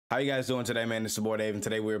How you guys doing today, man? It's your boy Dave, and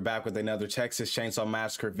today we're back with another Texas Chainsaw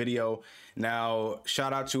Massacre video. Now,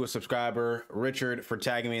 shout out to a subscriber, Richard, for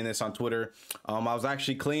tagging me in this on Twitter. I was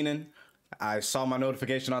actually cleaning. I saw my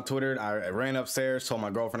notification on Twitter. I ran upstairs, told my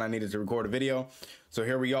girlfriend I needed to record a video. So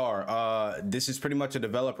here we are. This is pretty much a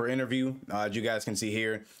developer interview, as you guys can see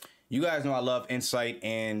here. You guys know I love insight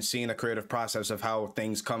and seeing the creative process of how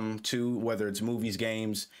things come to, whether it's movies,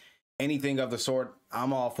 games, anything of the sort.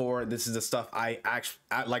 I'm all for it. This is the stuff I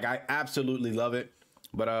absolutely love it.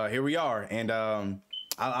 But here we are, and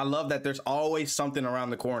I love that there's always something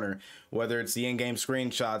around the corner, whether it's the in-game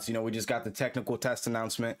screenshots. You know, we just got the technical test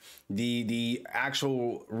announcement, the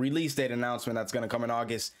actual release date announcement that's going to come in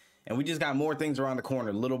August, and we just got more things around the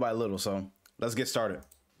corner little by little. So let's get started.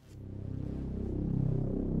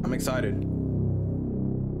 I'm excited.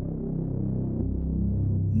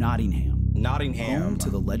 Nottingham, home to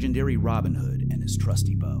the legendary Robin Hood and his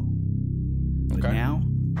trusty bow. But now,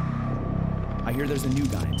 I hear there's a new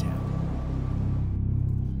guy in town,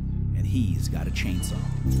 and he's got a chainsaw.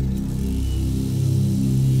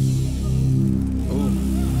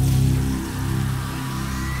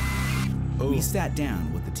 Ooh. We sat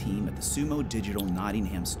down with the team at the Sumo Digital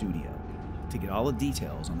Nottingham studio to get all the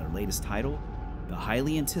details on their latest title, the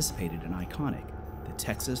highly anticipated and iconic, the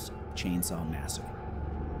Texas Chainsaw Massacre.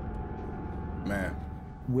 Man,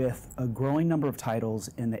 with a growing number of titles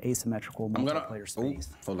in the asymmetrical multiplayer space.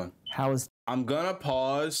 Hold on. I'm gonna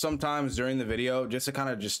pause sometimes during the video just to kind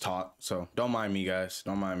of just talk. So don't mind me, guys.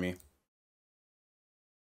 Don't mind me.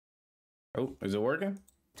 Oh, is it working?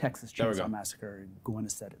 Texas Chainsaw Massacre going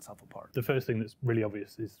to set itself apart. The first thing that's really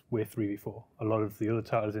obvious is we're 3v4. A lot of the other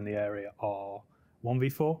titles in the area are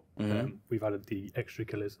 1v4. We've added the extra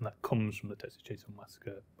killers, and that comes from the Texas Chainsaw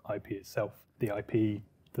Massacre IP itself. The IP,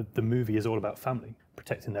 the movie is all about family,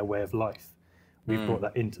 protecting their way of life. We've brought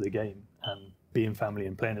that into the game, and being family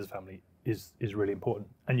and playing as family is really important.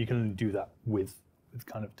 And you can only do that with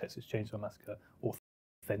kind of Texas Chainsaw Massacre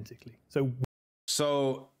authentically.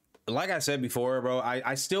 So like I said before, bro,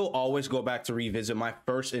 I still always go back to revisit my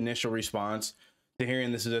first initial response to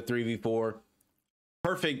hearing this is a 3v4.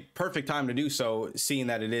 Perfect time to do so, seeing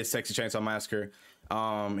that it is Texas Chainsaw Massacre.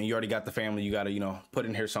 And you already got the family, you got to, put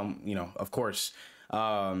in here some, of course.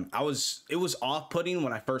 It was off-putting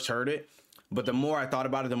when I first heard it, but the more I thought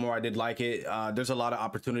about it, the more I did like it. There's a lot of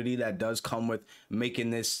opportunity that does come with making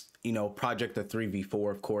this, project a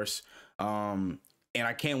 3v4, of course. And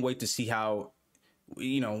I can't wait to see how,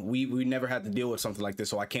 we never had to deal with something like this,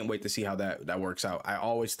 so I can't wait to see how that works out. I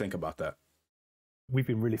always think about that. We've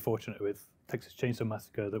been really fortunate with Texas Chainsaw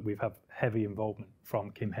Massacre that we've had heavy involvement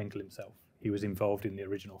from Kim Henkel himself. He was involved in the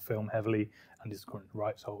original film heavily, and is current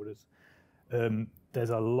rights holders. There's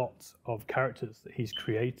a lot of characters that he's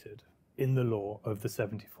created in the lore of the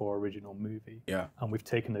 74 original movie. Yeah. And we've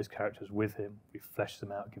taken those characters with him, we've fleshed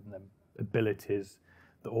them out, given them abilities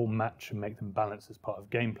that all match and make them balance as part of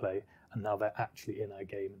gameplay, and now they're actually in our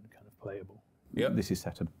game and kind of playable. Yeah. This is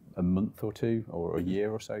set a month or two or a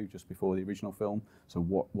year or so just before the original film. So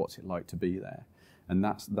what's it like to be there? And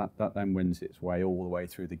that then wins its way all the way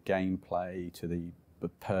through the gameplay to the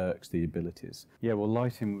perks, the abilities. Yeah, well,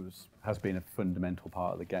 lighting has been a fundamental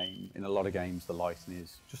part of the game. In a lot of games, the lighting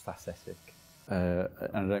is just aesthetic. And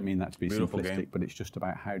I don't mean that to be simplistic, but it's just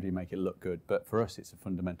about how do you make it look good. But for us, it's a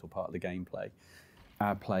fundamental part of the gameplay.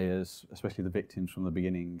 Our players, especially the victims from the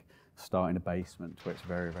beginning, start in a basement where it's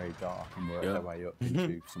very, very dark and work their way up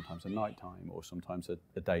into sometimes a nighttime or sometimes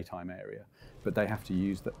a daytime area. But they have to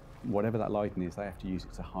use that, whatever that lighting is, they have to use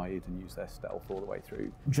it to hide and use their stealth all the way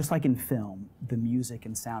through. Just like in film, the music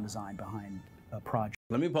and sound design behind a project.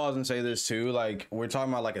 Let me pause and say this too. Like, we're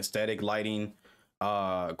talking about like aesthetic, lighting,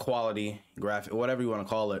 quality, graphic, whatever you want to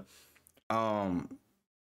call it.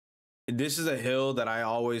 This is a hill that I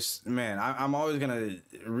always, I'm always gonna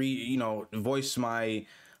voice my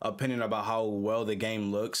opinion about how well the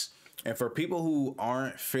game looks. And for people who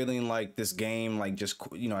aren't feeling like this game, like just,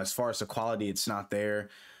 as far as the quality, it's not there.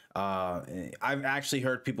 I've actually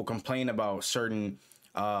heard people complain about certain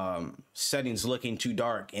settings looking too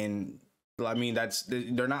dark. And I mean,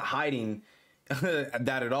 they're not hiding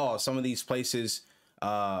that at all. Some of these places,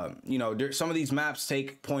 some of these maps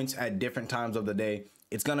take points at different times of the day.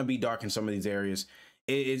 It's going to be dark in some of these areas.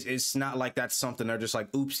 It's not like that's something they're just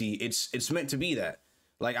like, oopsie. It's meant to be that.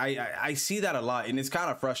 Like, I see that a lot, and it's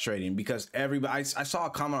kind of frustrating because everybody, I saw a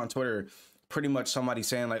comment on Twitter, pretty much somebody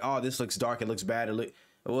saying like, oh, this looks dark, it looks bad.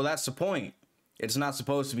 Well, that's the point. It's not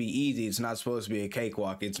supposed to be easy. It's not supposed to be a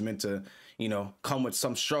cakewalk. It's meant to, come with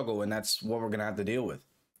some struggle, and that's what we're going to have to deal with,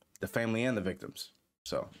 the family and the victims.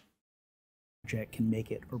 So project can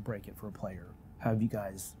make it or break it for a player. How have you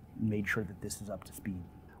guys made sure that this is up to speed?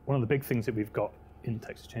 One of the big things that we've got in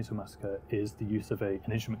Texas Chainsaw Massacre is the use of an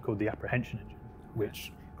instrument called the apprehension engine,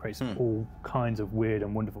 which creates all kinds of weird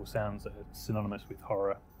and wonderful sounds that are synonymous with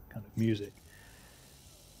horror kind of music.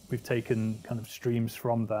 We've taken kind of streams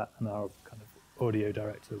from that, and our kind of audio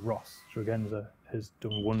director, Ross Stragenza, has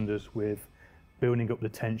done wonders with building up the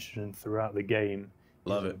tension throughout the game.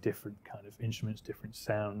 Love it. Different kind of instruments, different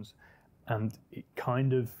sounds, and it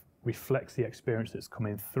kind of reflects the experience that's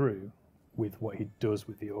coming through with what he does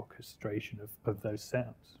with the orchestration of those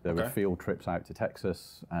sounds. There were field trips out to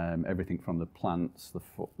Texas, everything from the plants,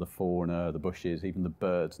 the fauna, the bushes, even the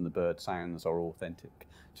birds and the bird sounds are authentic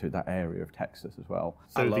to that area of Texas as well.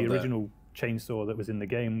 So the original chainsaw that was in the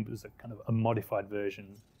game was a kind of a modified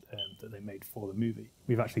version that they made for the movie.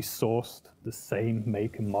 We've actually sourced the same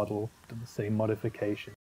make and model, done the same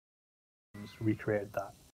modifications, recreated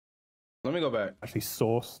that. Let me go back. Actually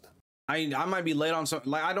sourced. I might be late on some,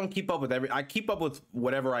 like I don't keep up with I keep up with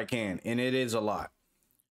whatever I can, and it is a lot.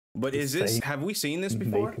 But is this, have we seen this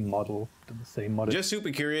before? Make and model, done the same model. Just super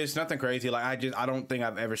curious, nothing crazy. Like I don't think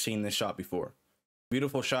I've ever seen this shot before.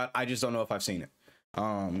 Beautiful shot. I just don't know if I've seen it.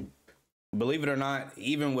 Believe it or not,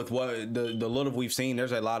 even with what the little we've seen,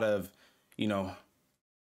 there's a lot of, you know,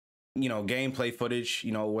 gameplay footage,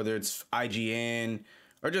 whether it's IGN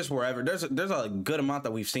or just wherever. There's a good amount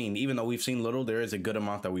that we've seen. Even though we've seen little, there is a good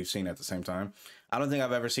amount that we've seen at the same time. I don't think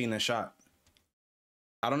I've ever seen this shot.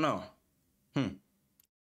 I don't know.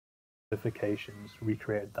 Modifications,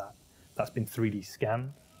 recreated that. That's been 3D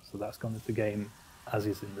scanned, so that's gone into the game as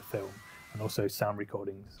is in the film. And also sound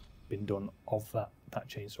recordings been done of that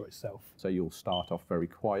chainsaw itself. So you'll start off very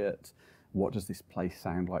quiet. What does this place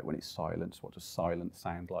sound like when it's silenced? What does silence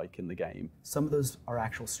sound like in the game? Some of those are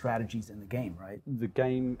actual strategies in the game, right? The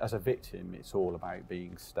game, as a victim, it's all about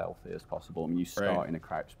being stealthy as possible. I mean, you start in a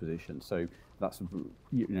crouched position, so that's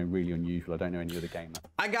really unusual. I don't know any other game.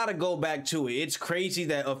 I gotta go back to it. It's crazy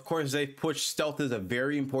that, of course, they've pushed stealth as a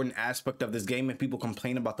very important aspect of this game, and people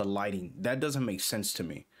complain about the lighting. That doesn't make sense to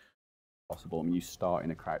me. Possible. I mean, you start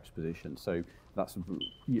in a crouched position, so that's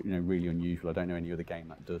really unusual. I don't know any other game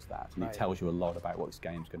that does that, and it tells you a lot about what this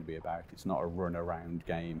game's going to be about. It's not a run around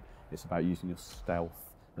game. It's about using your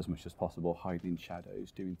stealth as much as possible, hiding in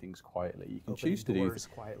shadows, doing things quietly. You can choose to do things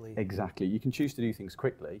quietly. Exactly. You can choose to do things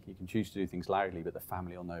quickly. You can choose to do things loudly, but the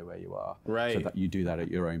family will know where you are. Right. So that you do that at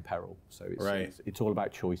your own peril. So it's all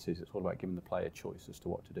about choices. It's all about giving the player choice as to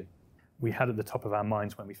what to do. We had at the top of our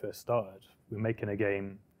minds when we first started, we're making a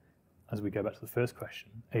game. As we go back to the first question,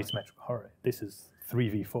 asymmetrical horror. This is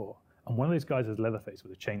 3v4. And one of those guys is Leatherface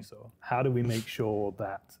with a chainsaw. How do we make sure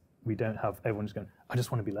that we don't have everyone just going, I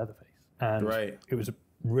just want to be Leatherface? And it was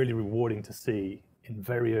really rewarding to see in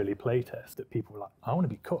very early playtest that people were like, I want to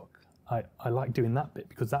be Cook. I like doing that bit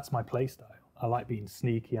because that's my play style. I like being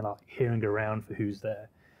sneaky and I like hearing around for who's there.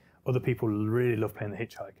 Other people really love playing the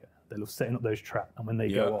hitchhiker. They love setting up those traps. And when they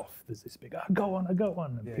go off, there's this big, I go on.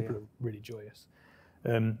 And people are really joyous.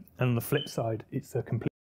 And on the flip side, it's a complete.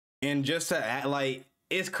 And just to add, like,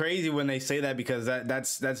 it's crazy when they say that because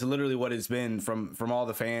that's literally what it's been from all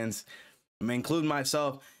the fans, including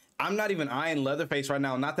myself. I'm not even eyeing Leatherface right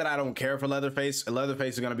now. Not that I don't care for Leatherface.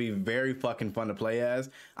 Leatherface is gonna be very fucking fun to play as.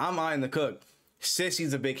 I'm eyeing the Cook.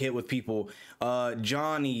 Sissy's a big hit with people.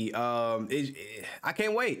 Johnny. I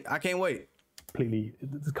can't wait. I can't wait. Completely.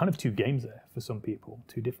 There's kind of two games there for some people.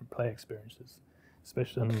 Two different play experiences.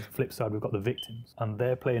 Especially on the flip side, we've got the victims, and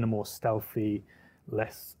they're playing a more stealthy,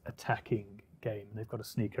 less attacking game. They've got to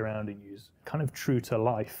sneak around and use kind of true to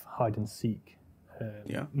life, hide and seek,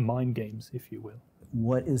 mind games, if you will.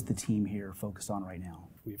 What is the team here focused on right now?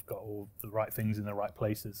 We've got all the right things in the right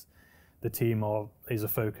places. The team is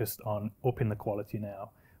focused on upping the quality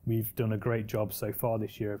now. We've done a great job so far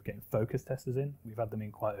this year of getting focus testers in. We've had them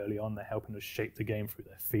in quite early on. They're helping us shape the game through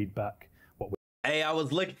their feedback. I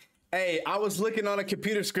was looking on a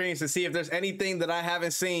computer screen to see if there's anything that I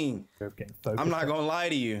haven't seen. I'm not gonna lie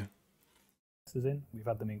to you. We've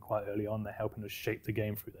had them in quite early on. They're helping us shape the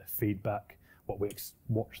game through their feedback. What we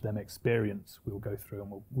watch them experience, we'll go through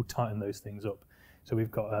and we'll tighten those things up. So we've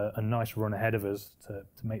got a nice run ahead of us to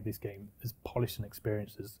make this game as polished an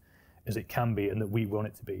experience as it can be, and that we want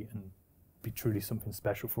it to be, and be truly something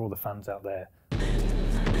special for all the fans out there.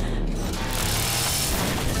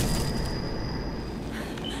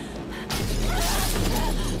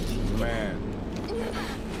 Man.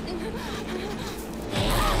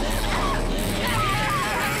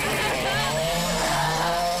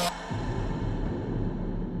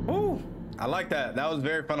 Ooh, I like that. That was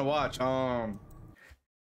very fun to watch.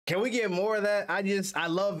 Can we get more of that? I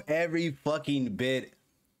love every fucking bit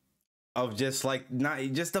of just like not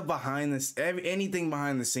just the behind this anything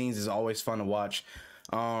behind the scenes is always fun to watch.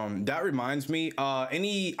 That reminds me,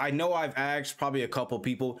 I know I've asked probably a couple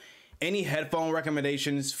people, any headphone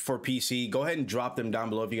recommendations for PC, go ahead and drop them down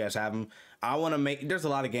below if you guys have them. I want to make, there's a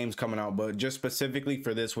lot of games coming out, but just specifically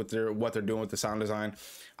for this, with what they're doing with the sound design,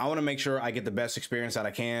 I want to make sure I get the best experience that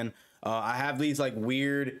I can. I have these like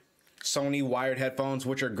weird Sony wired headphones,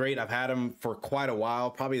 which are great. I've had them for quite a while,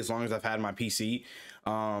 probably as long as I've had my PC.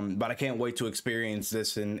 But I can't wait to experience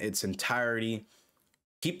this in its entirety.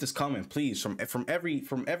 Keep this coming, please, from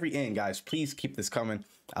every end, guys. Please keep this coming.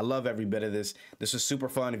 I love every bit of this. This is super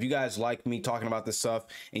fun. If you guys like me talking about this stuff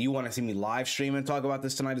and you want to see me live stream and talk about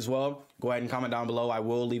this tonight as well, go ahead and comment down below. I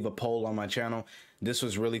will leave a poll on my channel. This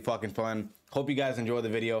was really fucking fun. Hope you guys enjoy the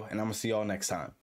video, and I'm gonna see y'all next time.